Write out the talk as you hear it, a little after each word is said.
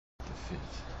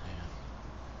fifth. Yeah.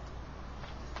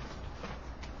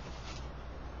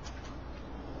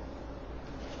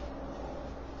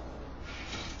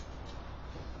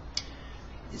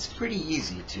 It's pretty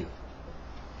easy to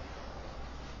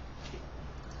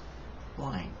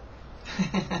whine.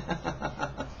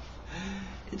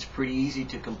 It's pretty easy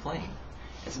to complain.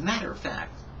 As a matter of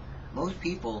fact, most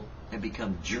people have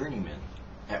become journeymen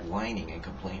at whining and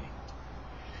complaining.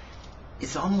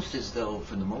 It's almost as though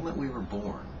from the moment we were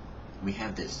born, we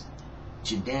have this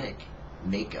genetic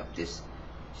makeup, this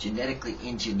genetically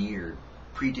engineered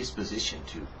predisposition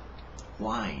to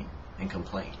whine and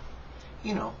complain.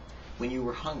 You know, when you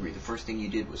were hungry, the first thing you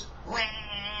did was wah!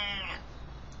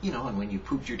 You know, and when you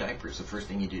pooped your diapers, the first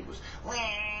thing you did was wah!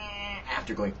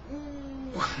 After going ooh.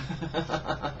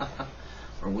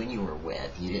 Or when you were wet,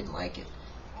 you didn't like it.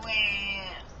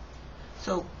 Wah!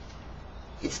 So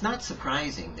it's not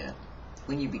surprising that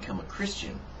when you become a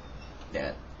Christian,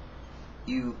 that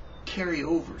you carry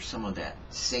over some of that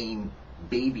same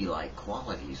baby-like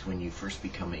qualities when you first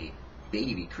become a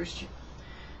baby Christian.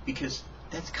 Because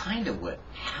that's kind of what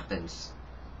happens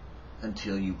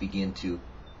until you begin to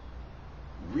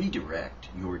redirect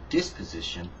your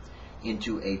disposition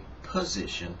into a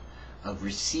position of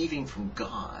receiving from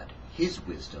God His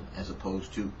wisdom as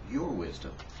opposed to your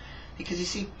wisdom. Because you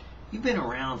see, you've been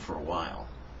around for a while.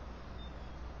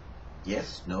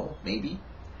 Yes, no, maybe.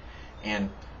 And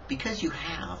because you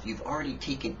have, you've already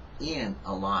taken in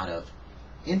a lot of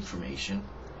information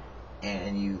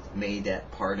and you've made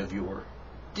that part of your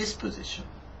disposition.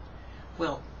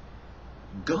 Well,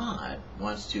 God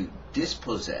wants to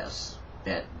dispossess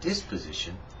that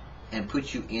disposition and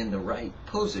put you in the right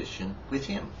position with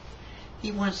Him.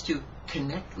 He wants to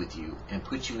connect with you and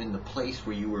put you in the place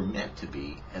where you were meant to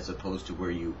be as opposed to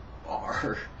where you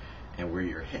are and where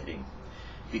you're heading.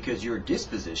 Because your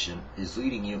disposition is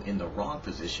leading you in the wrong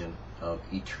position of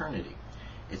eternity.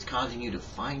 It's causing you to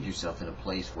find yourself in a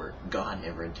place where God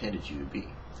never intended you to be.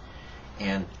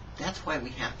 And that's why we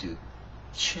have to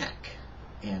check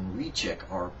and recheck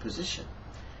our position.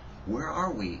 Where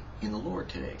are we in the Lord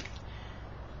today?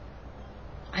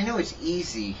 I know it's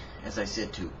easy, as I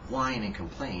said, to whine and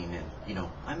complain, and you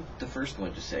know, I'm the first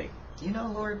one to say, you know,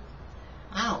 Lord,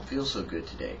 I don't feel so good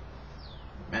today.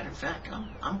 Matter of fact,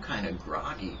 I'm kind of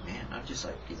groggy, man. I'm just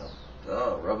like, you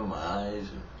know, rubbing my eyes,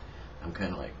 and I'm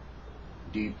kind of like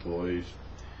deep voice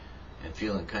and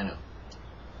feeling kind of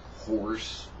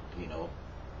hoarse, you know,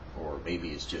 or maybe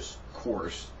it's just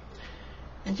coarse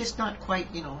and just not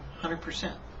quite, you know,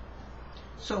 100%.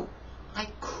 So I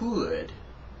could,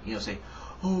 you know, say,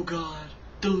 oh God,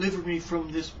 deliver me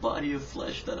from this body of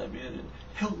flesh that I'm in and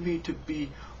help me to be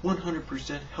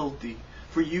 100% healthy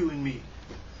for you and me.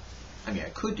 I mean, I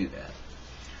could do that.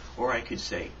 Or I could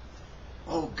say,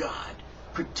 oh God,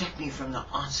 protect me from the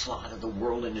onslaught of the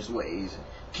world and his ways, and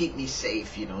keep me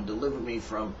safe, you know, and deliver me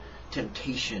from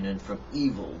temptation and from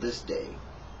evil this day.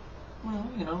 Well,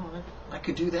 you know, I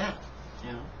could do that,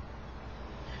 you know.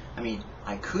 I mean,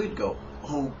 I could go,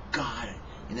 oh God,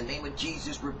 in the name of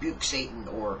Jesus, rebuke Satan.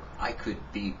 Or I could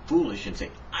be foolish and say,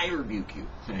 I rebuke you.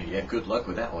 Yeah, good luck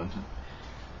with that one.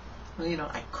 Well, you know,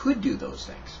 I could do those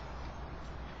things.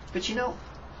 But you know,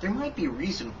 there might be a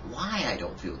reason why I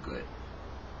don't feel good.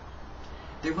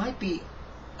 There might be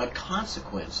a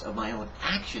consequence of my own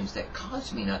actions that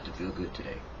caused me not to feel good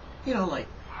today. You know, like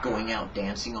going out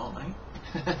dancing all night.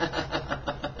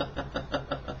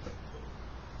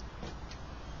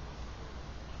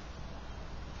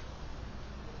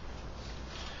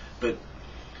 But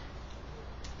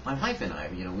my wife and I,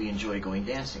 you know, we enjoy going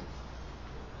dancing.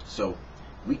 So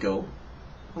we go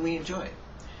and we enjoy it.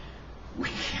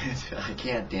 I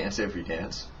can't dance every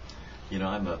dance. You know,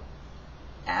 I'm a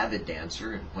avid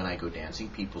dancer, and when I go dancing,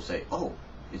 people say, oh,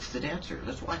 it's the dancer,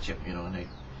 let's watch him, you know, and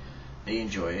they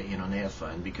enjoy it, you know, and they have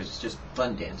fun because it's just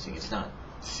fun dancing. It's not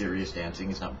serious dancing,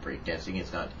 it's not break dancing,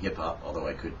 it's not hip-hop, although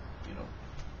I could, you know,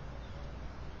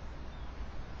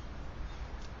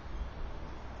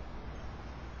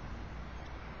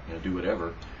 do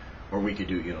whatever. Or we could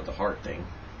do, you know, the heart thing.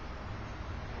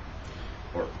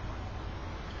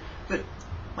 But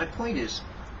my point is,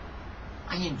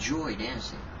 I enjoy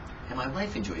dancing, and my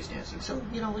wife enjoys dancing. So,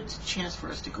 you know, it's a chance for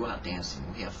us to go out dancing.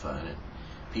 We have fun, and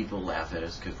people laugh at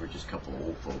us because we're just a couple of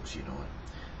old folks, you know. And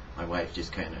my wife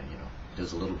just kind of, you know,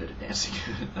 does a little bit of dancing,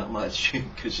 not much,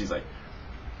 because she's like,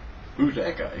 who's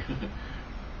that guy?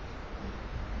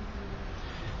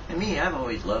 And me, I've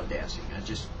always loved dancing. I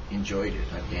just enjoyed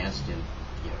it. I've danced in,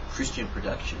 you know, Christian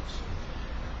productions.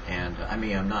 And I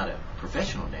mean, I'm not a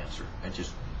professional dancer. I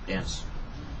just dance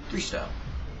freestyle,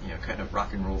 you know, kind of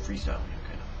rock and roll freestyle, you know,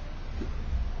 kind of.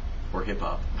 or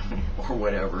hip-hop, or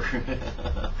whatever.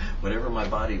 Whatever my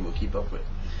body will keep up with.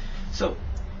 So,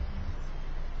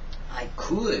 I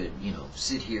could,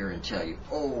 sit here and tell you,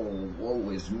 oh, woe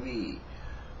is me,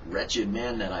 wretched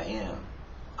man that I am.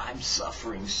 I'm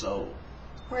suffering so.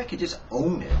 Or I could just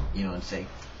own it, and say,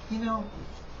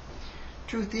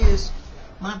 truth is,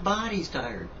 my body's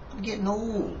tired. I'm getting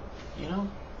old,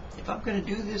 If I'm going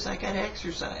to do this, I got to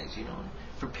exercise,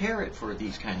 prepare it for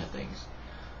these kind of things.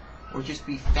 Or just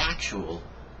be factual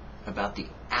about the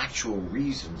actual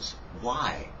reasons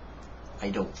why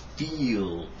I don't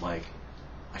feel like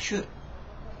I should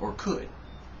or could.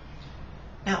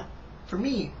 Now, for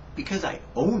me, because I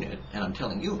own it and I'm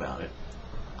telling you about it,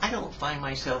 I don't find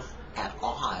myself at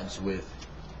odds with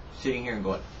sitting here and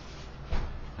going,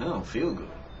 I don't feel good.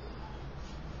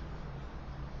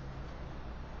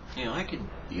 I can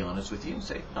be honest with you and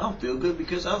say, I don't feel good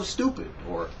because I was stupid,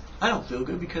 or I don't feel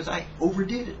good because I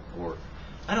overdid it, or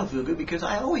I don't feel good because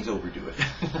I always overdo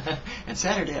it. And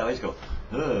Saturday I always go,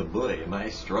 oh boy, am I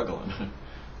struggling.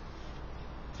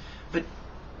 But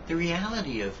the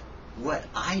reality of what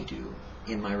I do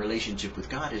in my relationship with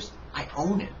God is I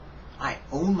own it. I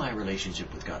own my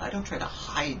relationship with God. I don't try to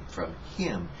hide from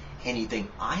Him anything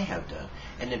I have done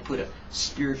and then put a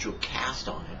spiritual cast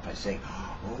on it by saying,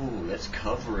 oh, let's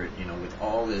cover it, with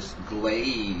all this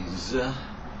glaze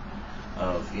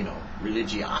of,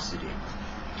 religiosity.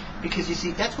 Because you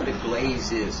see, that's what a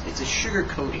glaze is. It's a sugar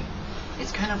coating.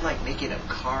 It's kind of like making a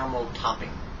caramel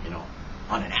topping,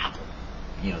 on an apple.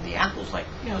 The apple's like,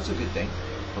 it's a good thing.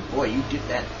 But boy, you dip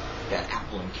that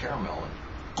apple in caramel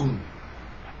and boom.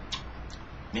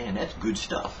 Man, that's good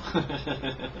stuff.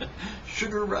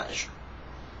 Sugar rush.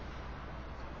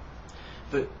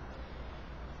 But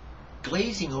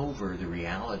glazing over the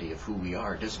reality of who we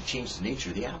are doesn't change the nature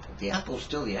of the apple. The apple's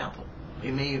still the apple.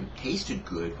 It may have tasted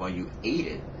good while you ate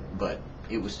it, but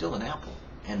it was still an apple.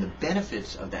 And the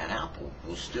benefits of that apple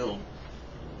will still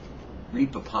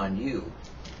reap upon you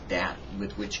that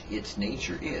with which its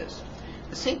nature is.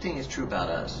 The same thing is true about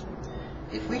us.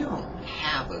 If we don't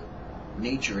have a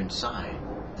nature inside,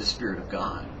 the Spirit of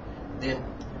God, then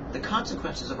the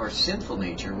consequences of our sinful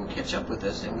nature will catch up with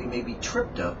us, and we may be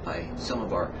tripped up by some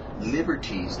of our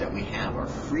liberties that we have, our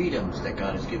freedoms that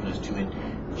God has given us to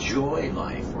enjoy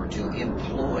life or to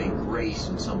employ grace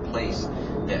in some place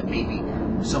that maybe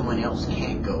someone else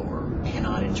can't go or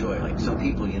cannot enjoy. Like some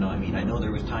people, I know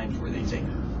there was times where they'd say,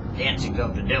 dancing's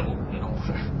of the devil,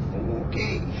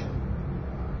 Okay.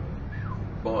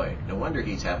 Boy, no wonder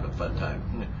he's having a fun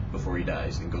time before he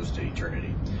dies and goes to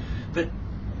eternity. But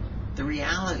the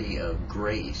reality of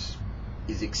grace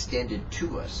is extended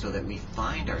to us so that we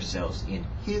find ourselves in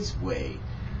His way,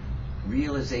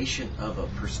 realization of a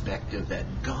perspective that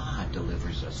God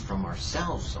delivers us from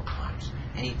ourselves sometimes.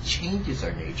 And He changes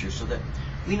our nature so that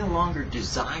we no longer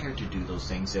desire to do those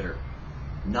things that are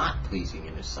not pleasing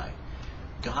in His sight.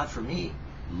 God, for me,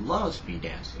 loves me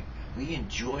dancing. We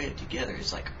enjoy it together.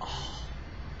 It's like, oh,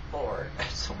 Lord,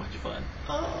 that's so much fun.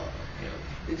 Oh,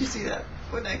 did you see that?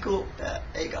 Wasn't that cool?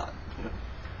 Hey, God.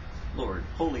 Lord,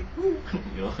 holy, woo.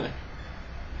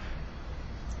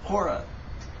 Hora.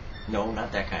 No,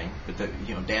 not that kind, but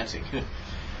dancing.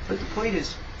 But the point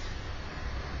is,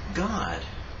 God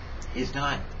is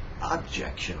not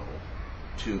objectional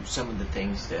to some of the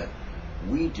things that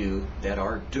we do that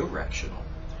are directional.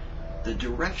 The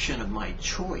direction of my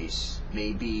choice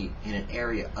may be in an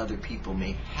area other people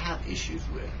may have issues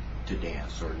with, to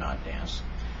dance or not dance.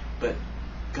 But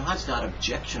God's not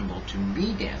objectionable to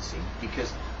me dancing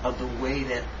because of the way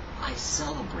that I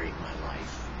celebrate my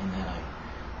life and that I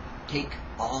take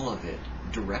all of it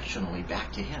directionally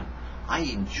back to Him. I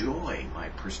enjoy my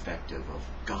perspective of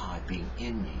God being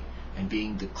in me and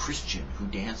being the Christian who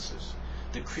dances,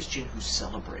 the Christian who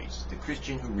celebrates, the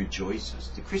Christian who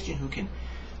rejoices, the Christian who can,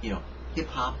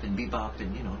 hip-hop and bebop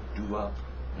and, doo-wop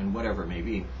and whatever it may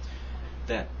be.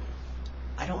 That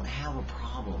I don't have a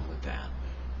problem with that.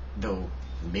 Though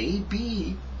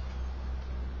maybe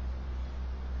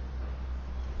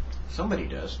somebody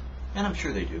does, and I'm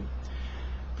sure they do.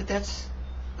 But that's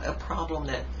a problem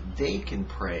that they can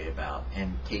pray about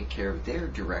and take care of their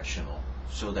directional,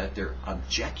 so that their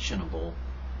objectionable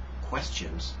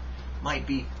questions might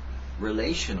be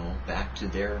relational back to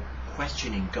their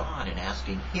questioning God and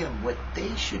asking Him what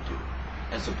they should do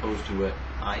as opposed to what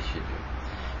I should do.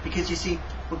 Because you see,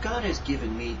 what God has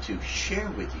given me to share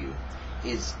with you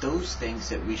is those things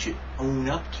that we should own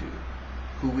up to,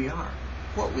 who we are,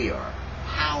 what we are,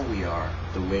 how we are,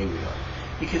 the way we are.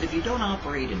 Because if you don't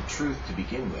operate in truth to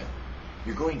begin with,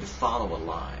 you're going to follow a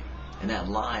lie. And that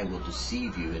lie will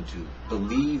deceive you into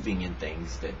believing in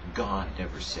things that God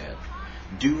never said.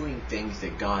 doing things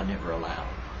that God never allowed,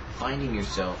 finding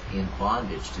yourself in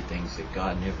bondage to things that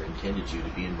God never intended you to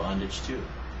be in bondage to.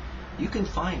 You can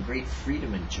find great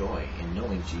freedom and joy in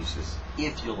knowing Jesus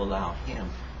if you'll allow Him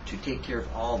to take care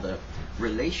of all the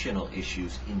relational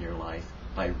issues in your life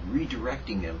by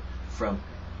redirecting them from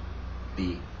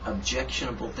the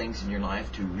objectionable things in your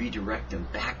life to redirect them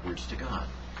backwards to God.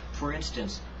 For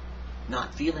instance,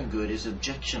 not feeling good is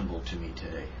objectionable to me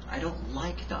today. I don't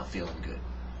like not feeling good,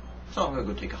 so I'm going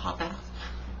to go take a hot bath.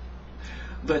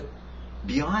 But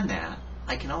beyond that,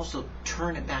 I can also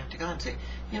turn it back to God and say,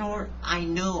 you know, Lord, I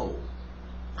know,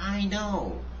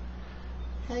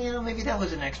 maybe that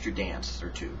was an extra dance or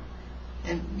two.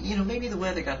 And, maybe the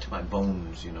weather got to my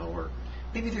bones, or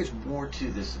maybe there's more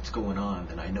to this that's going on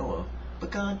than I know of.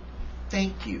 But God,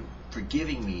 thank you for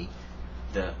giving me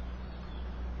the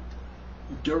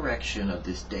direction of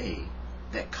this day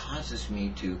that causes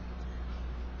me to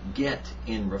get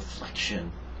in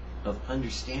reflection of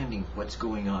understanding what's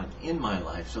going on in my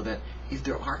life, so that if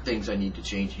there are things I need to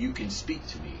change, you can speak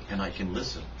to me and I can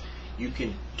listen. You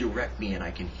can direct me and I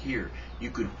can hear.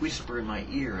 You could whisper in my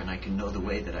ear and I can know the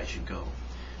way that I should go.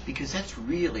 Because that's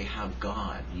really how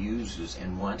God uses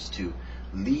and wants to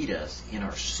lead us in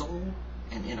our soul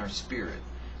and in our spirit,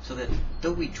 so that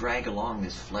though we drag along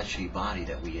this fleshly body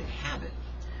that we inhabit,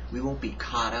 we won't be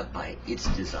caught up by its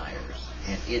desires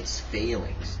and its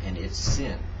failings and its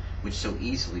sin, which so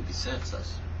easily besets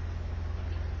us.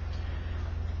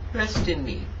 Rest in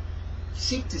me.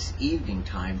 Seek this evening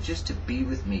time just to be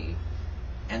with me,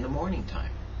 and the morning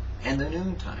time, and the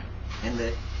noon time, and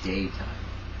the daytime.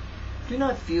 Do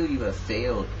not feel you have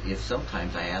failed if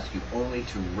sometimes I ask you only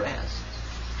to rest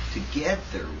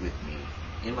together with me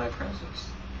in my presence.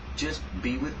 Just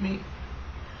be with me.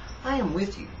 I am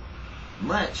with you,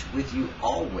 much with you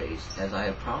always, as I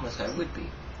have promised I would be.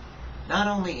 Not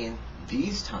only in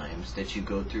these times that you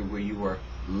go through where you are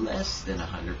less than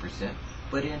 100%,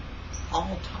 but in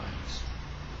all times.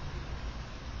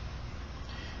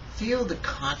 Feel the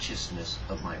consciousness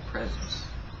of my presence.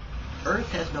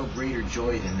 Earth has no greater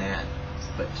joy than that,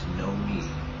 but to know me,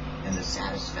 and the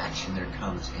satisfaction there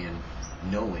comes in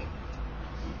knowing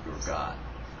your God.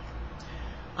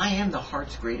 I am the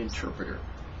heart's great interpreter.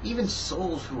 Even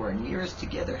souls who are nearest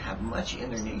together have much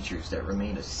in their natures that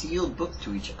remain a sealed book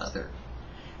to each other.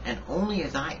 And only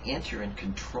as I enter and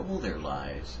control their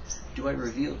lives do I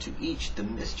reveal to each the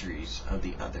mysteries of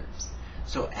the other.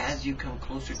 So as you come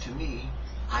closer to me,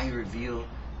 I reveal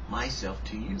myself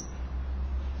to you.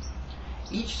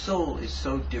 Each soul is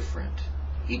so different.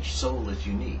 Each soul is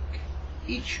unique.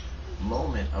 Each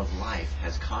moment of life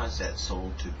has caused that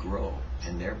soul to grow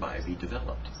and thereby be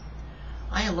developed.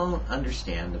 I alone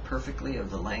understand the perfectly of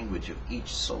the language of each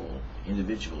soul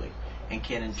individually and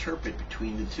can interpret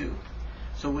between the two.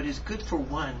 So what is good for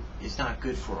one is not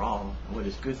good for all, and what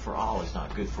is good for all is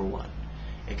not good for one,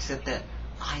 except that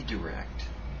I direct,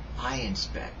 I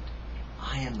inspect,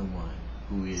 I am the one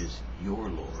who is your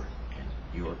Lord and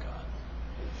your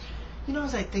God.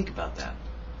 As I think about that,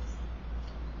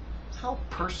 how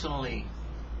personally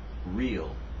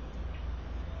real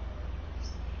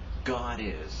God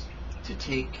is to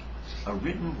take a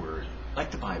written word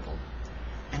like the Bible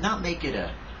and not make it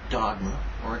a dogma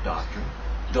or a doctrine,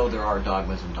 though there are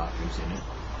dogmas and doctrines in it,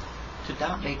 to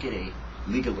not make it a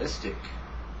legalistic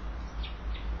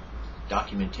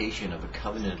documentation of a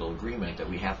covenantal agreement that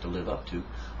we have to live up to,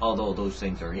 although those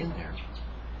things are in there.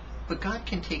 But God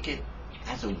can take it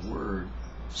as a word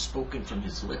spoken from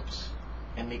His lips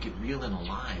and make it real and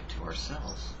alive to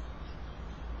ourselves,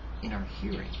 in our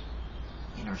hearing,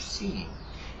 in our seeing,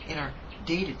 in our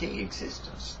day-to-day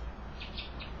existence.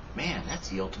 Man, that's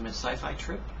the ultimate sci-fi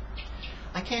trip.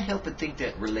 I can't help but think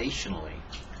that relationally,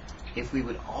 if we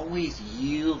would always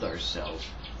yield ourselves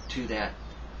to that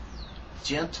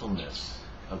gentleness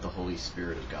of the Holy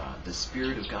Spirit of God, the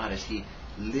Spirit of God as He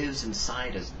lives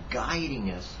inside us, guiding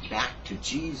us back to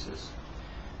Jesus,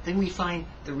 then we find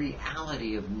the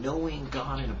reality of knowing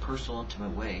God in a personal,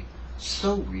 intimate way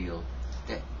so real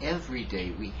that every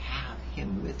day we have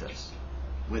Him with us,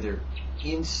 whether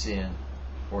in sin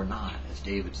or not, as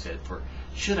David said, for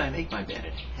should I make my bed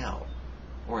in hell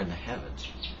or in the heavens,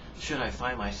 should I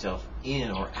find myself in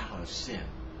or out of sin,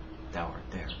 Thou art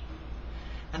there.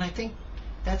 And I think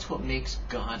that's what makes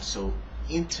God so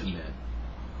intimate,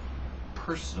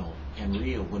 personal, and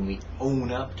real, when we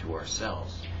own up to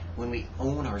ourselves, when we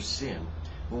own our sin,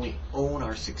 when we own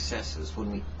our successes,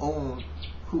 when we own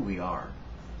who we are,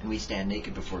 and we stand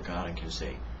naked before God and can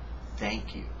say,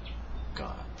 thank you,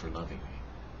 God, for loving me.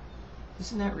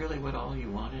 Isn't that really what all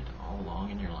you wanted all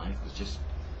along in your life, was just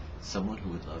someone who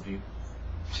would love you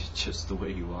just the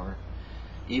way you are?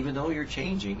 even though you're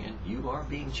changing, and you are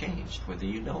being changed, whether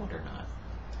you know it or not.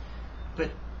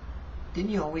 But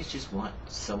didn't you always just want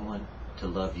someone to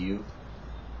love you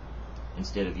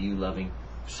instead of you loving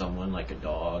someone like a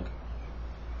dog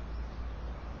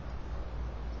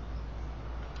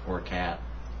or a cat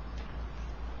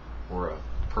or a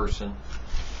person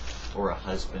or a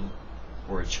husband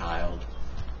or a child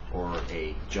or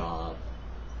a job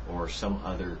or some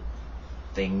other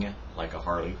thing like a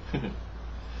Harley?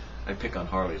 I pick on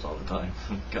Harleys all the time.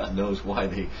 God knows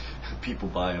why people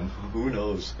buy them. Who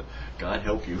knows? God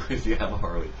help you if you have a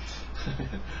Harley.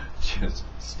 Just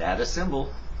status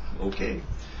symbol. Okay.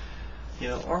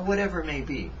 Or whatever it may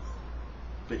be.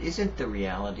 But isn't the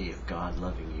reality of God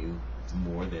loving you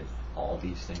more than all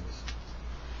these things?